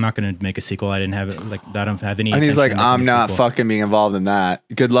 no, I'm not going to make a sequel. I didn't have it. Like, I don't have any. And he's like, I'm not fucking being involved in that.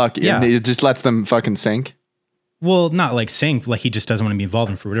 Good luck. Yeah. And he just lets them fucking sink. Well, not like sink. Like he just doesn't want to be involved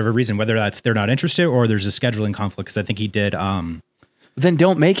in for whatever reason, whether that's they're not interested or there's a scheduling conflict. Because I think he did. Then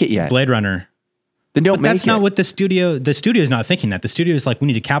don't make it yet. Blade Runner. Then don't make it. That's not what the studio is not thinking that. The studio is like, we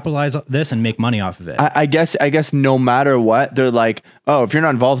need to capitalize this and make money off of it. I guess no matter what, they're like, oh, if you're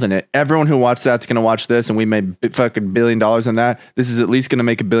not involved in it, everyone who watched that's going to watch this and we made fucking $1 billion on that. This is at least going to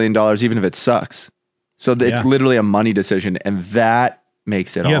make $1 billion even if it sucks. So it's literally a money decision, and that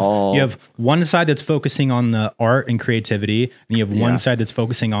makes it all. You have one side that's focusing on the art and creativity, and you have one side that's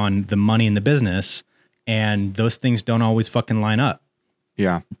focusing on the money and the business, and those things don't always fucking line up.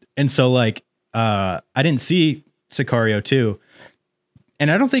 Yeah. And so like, I didn't see Sicario 2,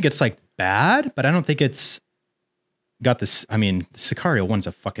 and I don't think it's like bad, but I don't think it's got this. I mean, Sicario 1's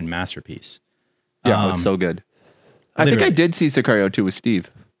a fucking masterpiece. Yeah, it's so good. I think I did see Sicario 2 with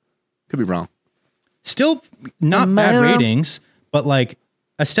Steve. Could be wrong. Still not bad ratings, but like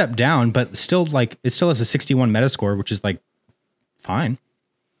a step down, but still like it still has a 61 Metascore, which is like fine.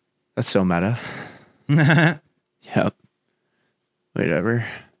 That's so meta. Yep. Whatever.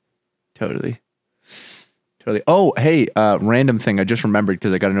 Totally. Oh, hey, random thing. I just remembered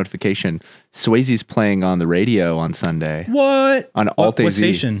because I got a notification. Swayze's playing on the radio on Sunday. What? On Alt AZ. What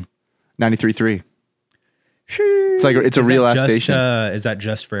station? 93.3. It's like it's a real ass station. Is that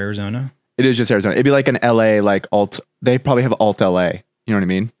just for Arizona? It is just Arizona. It'd be like an LA, like Alt. They probably have Alt LA. You know what I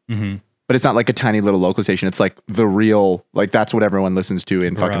mean? Mm-hmm. But it's not like a tiny little local station. It's like the real, like that's what everyone listens to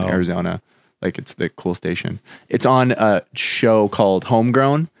in fucking Arizona. Like it's the cool station. It's on a show called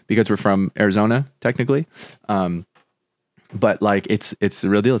Homegrown, because we're from Arizona, technically. But like, it's the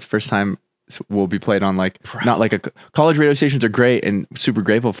real deal. It's the first time we'll be played on like, not like college radio stations are great and super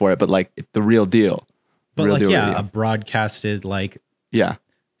grateful for it, but like the real deal. But real like, deal yeah, radio. a broadcasted like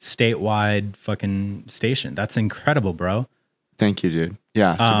statewide fucking station. That's incredible, bro. Thank you, dude.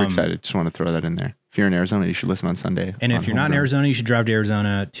 Yeah, super excited. Just want to throw that in there. If you're in Arizona, you should listen on Sunday. And if you're not in Arizona, you should drive to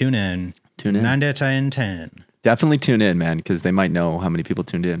Arizona. Tune in. 9 to 10. Definitely tune in, man, because they might know how many people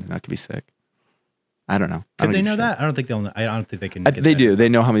tuned in. That could be sick. I don't know. Could they know that? I don't think they'll. I don't think they can. They do. They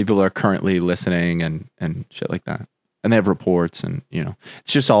know how many people are currently listening and shit like that. And they have reports, and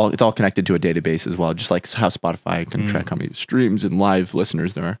it's all connected to a database as well. Just like how Spotify can track how many streams and live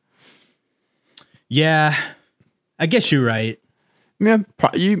listeners there are. Yeah, I guess you're right. Yeah,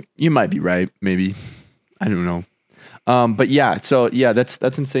 you might be right. Maybe, I don't know. But yeah, so yeah, that's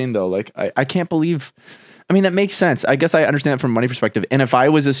insane though. Like I can't believe. I mean, that makes sense. I guess I understand it from a money perspective. And if I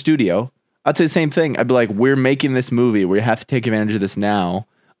was a studio, I'd say the same thing. I'd be like, we're making this movie. We have to take advantage of this now.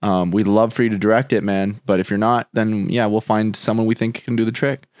 We'd love for you to direct it, man. But if you're not, then yeah, we'll find someone we think can do the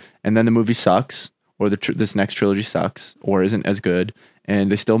trick. And then the movie sucks, or this next trilogy sucks, or isn't as good,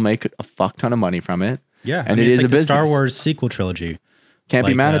 and they still make a fuck ton of money from it. Yeah, and it is like a business. Star Wars sequel trilogy. Can't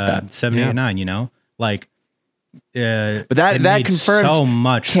be mad at that. 7, 8, 9. Like, but that confirms so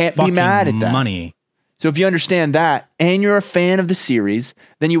much. Can't be mad at that money. So if you understand that, and you're a fan of the series,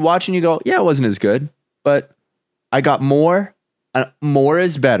 then you watch and you go, yeah, it wasn't as good, but I got more. More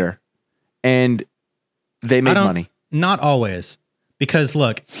is better, and they made money. Not always, because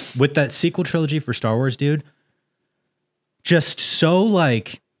look, with that sequel trilogy for Star Wars, dude, just so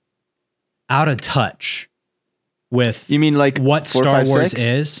like out of touch with. You mean like what 4, Star 5, Wars 6?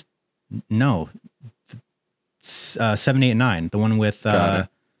 is? No, 7, 8, 9, the one with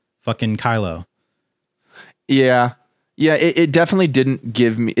fucking Kylo. Yeah, Yeah, it definitely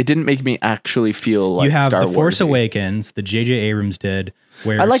didn't make me actually feel like you have Star The Force Wars-y. Awakens that J.J. Abrams did.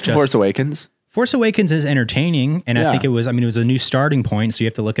 Where I it's like The Force Awakens. Force Awakens is entertaining, and I Yeah. think it was a new starting point, so you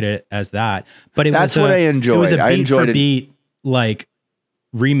have to look at it as that. But That's was what I enjoyed. It was a I beat enjoyed for it. beat like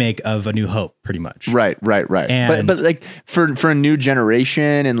remake of A New Hope, pretty much. Right. And- But like for a new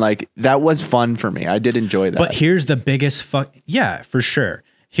generation, and like that was fun for me. I did enjoy that. But here's the biggest yeah, for sure.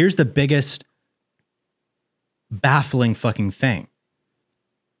 Here's the biggest baffling fucking thing.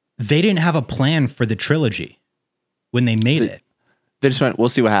 They didn't have a plan for the trilogy when they made it. They just went, we'll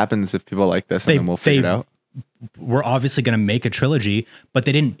see what happens if people like this, and then we'll figure it out. We're obviously going to make a trilogy, but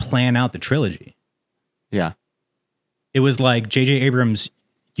they didn't plan out the trilogy. Yeah. It was like J.J. Abrams,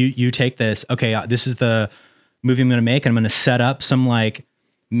 you take this. Okay, this is the movie I'm going to make, and I'm going to set up some like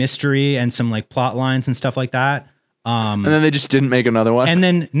mystery and some like plot lines and stuff like that. And then they just didn't make another one. And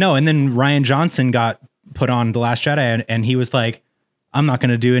then Ryan Johnson got put on The Last Jedi, and he was like, I'm not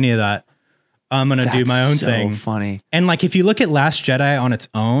going to do any of that. I'm going to do my own thing. Funny. And like, if you look at Last Jedi on its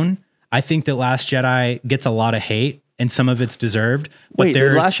own, I think that Last Jedi gets a lot of hate, and some of it's deserved. But Wait,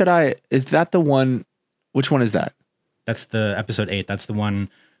 The Last Jedi, is that the one? Which one is that? That's the episode 8. That's the one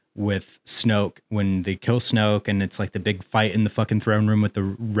with Snoke when they kill Snoke, and it's like the big fight in the fucking throne room with the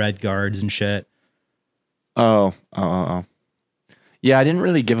red guards and shit. Oh. Yeah, I didn't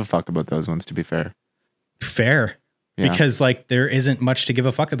really give a fuck about those ones, to be fair. Fair. Yeah. Because like there isn't much to give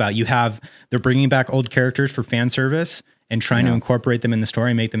a fuck about. They're bringing back old characters for fan service and trying to incorporate them in the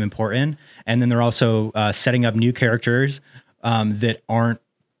story and make them important. And then they're also setting up new characters that aren't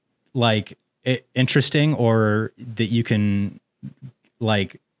like interesting or that you can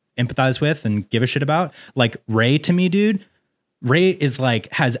like empathize with and give a shit about. Like Rey, to me, dude, Rey is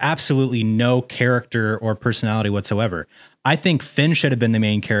like has absolutely no character or personality whatsoever. I think Finn should have been the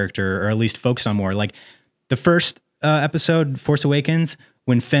main character, or at least focused on more. Like the first episode, Force Awakens,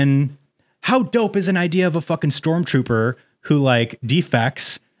 when Finn, how dope is an idea of a fucking stormtrooper who like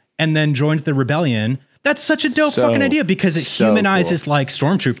defects and then joins the rebellion? That's such a dope fucking idea because it humanizes like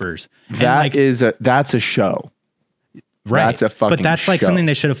stormtroopers. That's a show. Right. That's a fucking But that's like show. something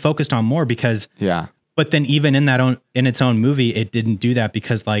they should have focused on more because But then even in its own movie, it didn't do that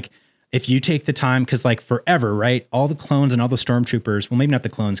because like if you take the time, because like forever, right? All the clones and all the stormtroopers, well, maybe not the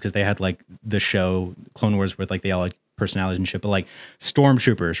clones because they had like the show Clone Wars with like they all had personalities and shit, but like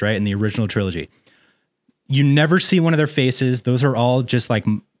stormtroopers, right? In the original trilogy, you never see one of their faces. Those are all just like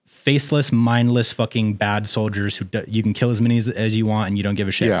faceless, mindless, fucking bad soldiers who you can kill as many as you want and you don't give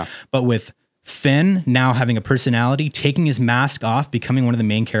a shit. Yeah. But with Finn now having a personality, taking his mask off, becoming one of the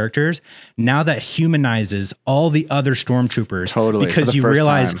main characters, now that humanizes all the other stormtroopers. Totally. Because you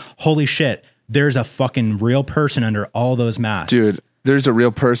realize, holy shit, there's a fucking real person under all those masks. Dude, there's a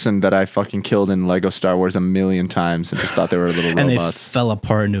real person that I fucking killed in Lego Star Wars 1,000,000 times and just thought they were little and robots. they fell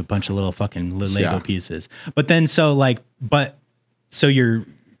apart into a bunch of little fucking Lego pieces. But then you're,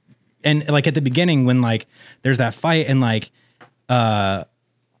 and like at the beginning when like there's that fight and like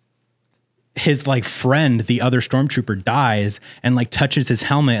his like friend, the other stormtrooper, dies and like touches his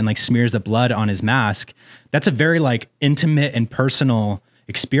helmet and like smears the blood on his mask. That's a very like intimate and personal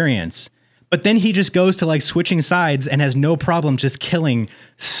experience. But then he just goes to like switching sides and has no problem just killing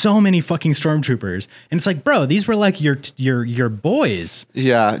so many fucking stormtroopers. And it's like, bro, these were like your boys.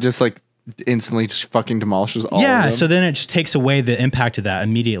 Yeah, just like instantly just fucking demolishes all of them. So then it just takes away the impact of that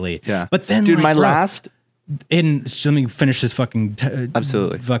immediately. Yeah. But then dude, like, so let me finish this fucking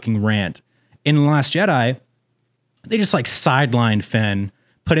absolutely fucking rant. In The Last Jedi, they just like sidelined Finn,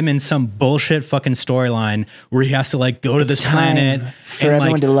 put him in some bullshit fucking storyline where he has to like go to this planet and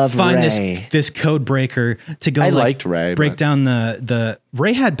like find this code breaker to go. Liked Rey, break down the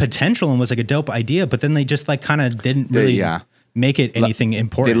Rey had potential and was like a dope idea, but then they just like kind of didn't really make it anything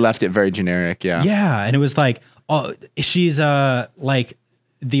important. They left it very generic. Yeah. Yeah, and it was like, oh, she's like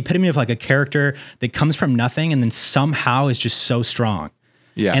the epitome of like a character that comes from nothing and then somehow is just so strong.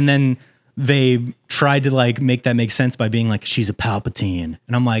 Yeah. And then they tried to like make that make sense by being like, she's a Palpatine.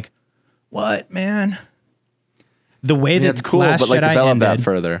 And I'm like, what, man? The way that it's cool, Last but like Jedi develop ended, that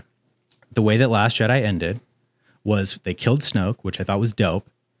further. The way that Last Jedi ended was they killed Snoke, which I thought was dope.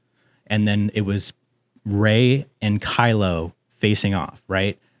 And then it was Rey and Kylo facing off,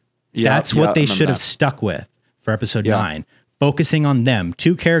 right? That's what they should have stuck with for episode 9. Focusing on them,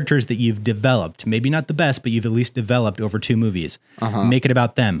 two characters that you've developed, maybe not the best, but you've at least developed over 2 movies. Make it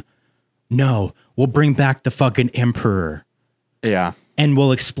about them. No, we'll bring back the fucking Emperor. Yeah. And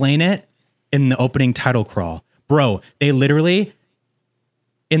we'll explain it in the opening title crawl. Bro, they literally,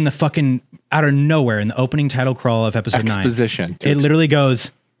 in the fucking, out of nowhere, in the opening title crawl of episode 9. Exposition. It literally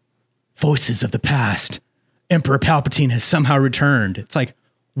goes, voices of the past, Emperor Palpatine has somehow returned. It's like,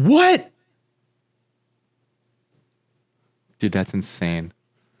 what? Dude, that's insane.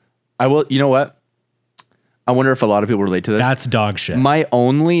 You know what? I wonder if a lot of people relate to this. That's dog shit. My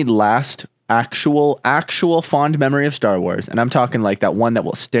only last actual fond memory of Star Wars, and I'm talking like that one that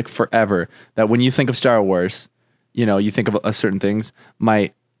will stick forever, that when you think of Star Wars, you know, you think of certain things.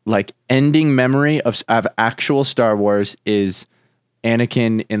 My like ending memory of actual Star Wars is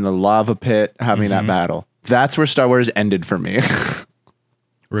Anakin in the lava pit having that battle. That's where Star Wars ended for me.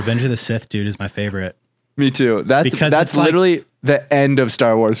 Revenge of the Sith, dude, is my favorite. Me too. That's literally the end of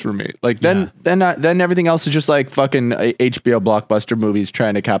Star Wars for me. Like then everything else is just like fucking HBO blockbuster movies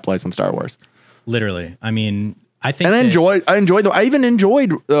trying to capitalize on Star Wars. Literally. I mean, I think, and I even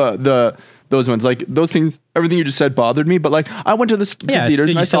enjoyed those ones. Like those things, everything you just said bothered me. But like I went to the theaters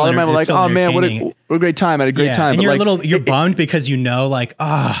and I saw them and I'm like, oh man, what a great time! I had a great time. And but you're bummed because you know, like,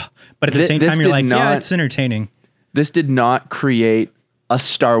 but at the same time you're like, yeah, it's entertaining. This did not create a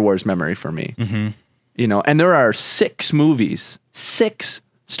Star Wars memory for me. You know, and there are 6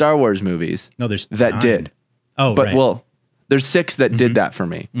 Star Wars movies. No, there's that 9. did. Oh, but right. well, there's 6 that did that for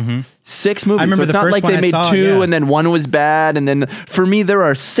me. 6 movies. I remember so it's not like they made 2 and then 1 was bad. And then for me, there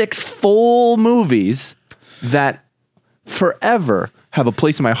are 6 full movies that forever have a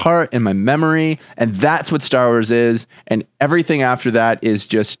place in my heart and my memory. And that's what Star Wars is. And everything after that is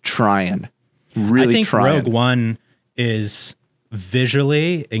just trying. Really I think trying. Rogue One is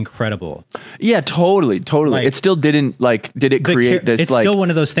visually incredible. Yeah, totally. Like, it still didn't did it create this? It's still one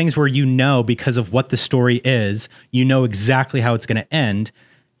of those things where you know, because of what the story is, you know exactly how it's going to end.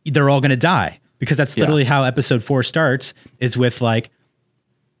 They're all going to die, because that's literally how episode 4 starts, is with like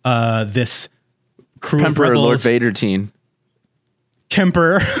this crew of rebels. Lord Vader teen.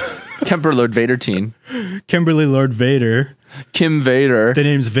 Kemper Lord Vader teen. Kimberly Lord Vader. Kim Vader. The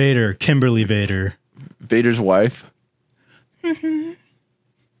name's Vader. Kimberly Vader. Vader's wife. Dude,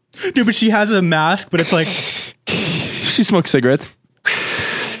 but she has a mask, but it's like she smokes cigarettes.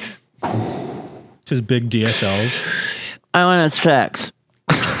 Just big DSLs. I want to have sex.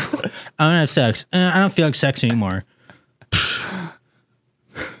 I want to have sex. I don't feel like sex anymore.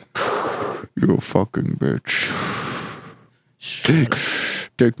 You fucking bitch.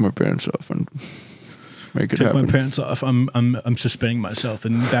 Take my pants off and make it happen. Take my pants off. I'm suspending myself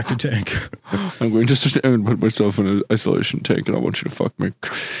in the back to tank. I'm going to stand and put myself in an isolation tank, and I want you to fuck me.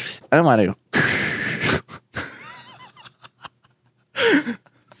 I don't want to.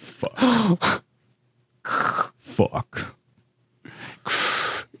 Fuck. Fuck.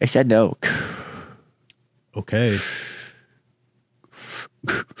 I said no. Okay.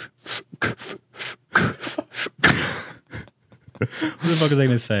 What the fuck was I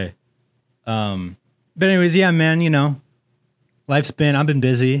gonna say? But anyways, yeah, man, you know, I've been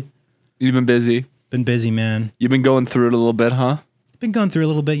busy. You've been busy? Been busy, man. You've been going through it a little bit, huh? Been going through a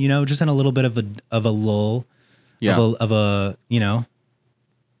little bit, you know, just in a little bit of a lull. Yeah. Of a, you know,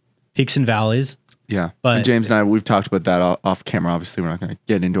 peaks and valleys. Yeah. But and James and I, we've talked about that off camera. Obviously, we're not going to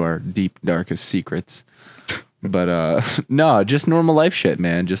get into our deep, darkest secrets. But no, just normal life shit,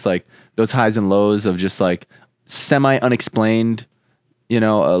 man. Just like those highs and lows of just like semi-unexplained, you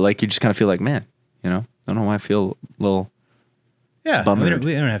know, like you just kind of feel like, man, you know, I don't know why I feel a little bummed.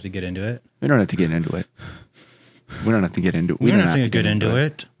 We don't have to get into it. We don't have to get into it. We don't have to get into it. We don't have to get into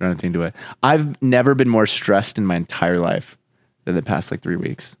it. We don't have to get into it. I've never been more stressed in my entire life than the past like 3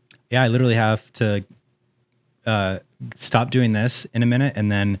 weeks. Yeah, I literally have to stop doing this in a minute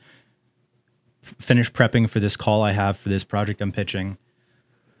and then finish prepping for this call I have for this project I'm pitching.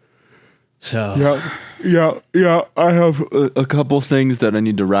 So yeah. I have a couple things that I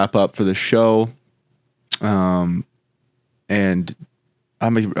need to wrap up for the show, and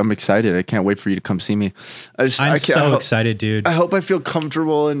I'm excited. I can't wait for you to come see me. I'm so excited, dude. I hope I feel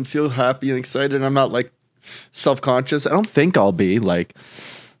comfortable and feel happy and excited. I'm not like self-conscious. I don't think I'll be like.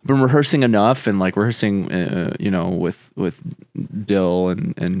 I've been rehearsing enough and like rehearsing, you know, with Dill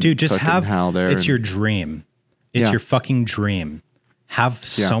and dude, just have Hal there. It's your dream. It's your fucking dream. Have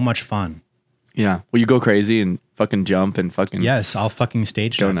so much fun. Yeah. Will you go crazy and fucking jump and fucking... Yes, I'll fucking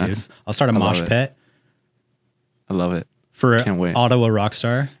stage jump, dude. I'll start a mosh pit. I love it. For Can't wait. Ottawa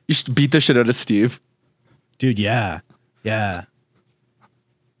Rockstar. You should beat the shit out of Steve. Dude, yeah. Yeah.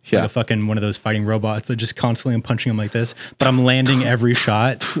 Like a fucking one of those fighting robots that just constantly I'm punching him like this, but I'm landing every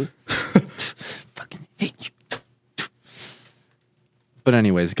shot. Fucking hate you. But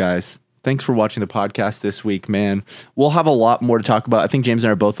anyways, guys, thanks for watching the podcast this week, man. We'll have a lot more to talk about. I think James and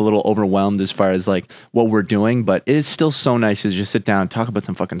I are both a little overwhelmed as far as like what we're doing, but it is still so nice to just sit down and talk about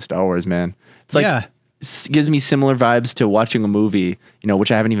some fucking Star Wars, man. It's like gives me similar vibes to watching a movie,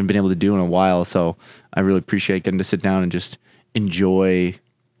 which I haven't even been able to do in a while. So I really appreciate getting to sit down and just enjoy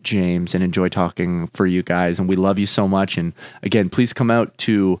James and enjoy talking for you guys. And we love you so much. And again, please come out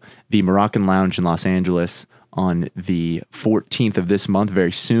to the Moroccan Lounge in Los Angeles on the 14th of this month,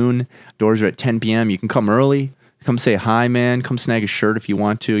 very soon. Doors are at 10 p.m. You can come early. Come say hi, man. Come snag a shirt if you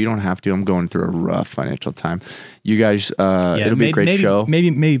want to. You don't have to. I'm going through a rough financial time. You guys, it'll be a great show.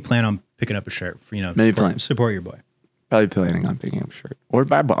 Maybe plan on picking up a shirt for, support your boy. Probably planning on picking up a shirt. Or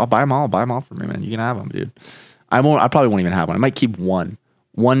I'll buy them all. Buy them all for me, man. You can have them, dude. I probably won't even have one. I might keep one.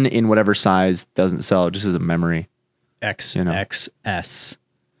 One in whatever size doesn't sell, just as a memory. XS.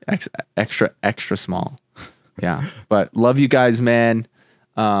 Extra small. Yeah. But love you guys, man.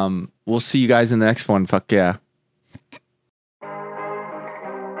 We'll see you guys in the next one. Fuck yeah.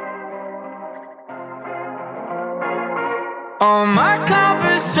 All my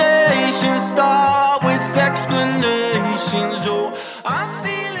conversations start with explanations.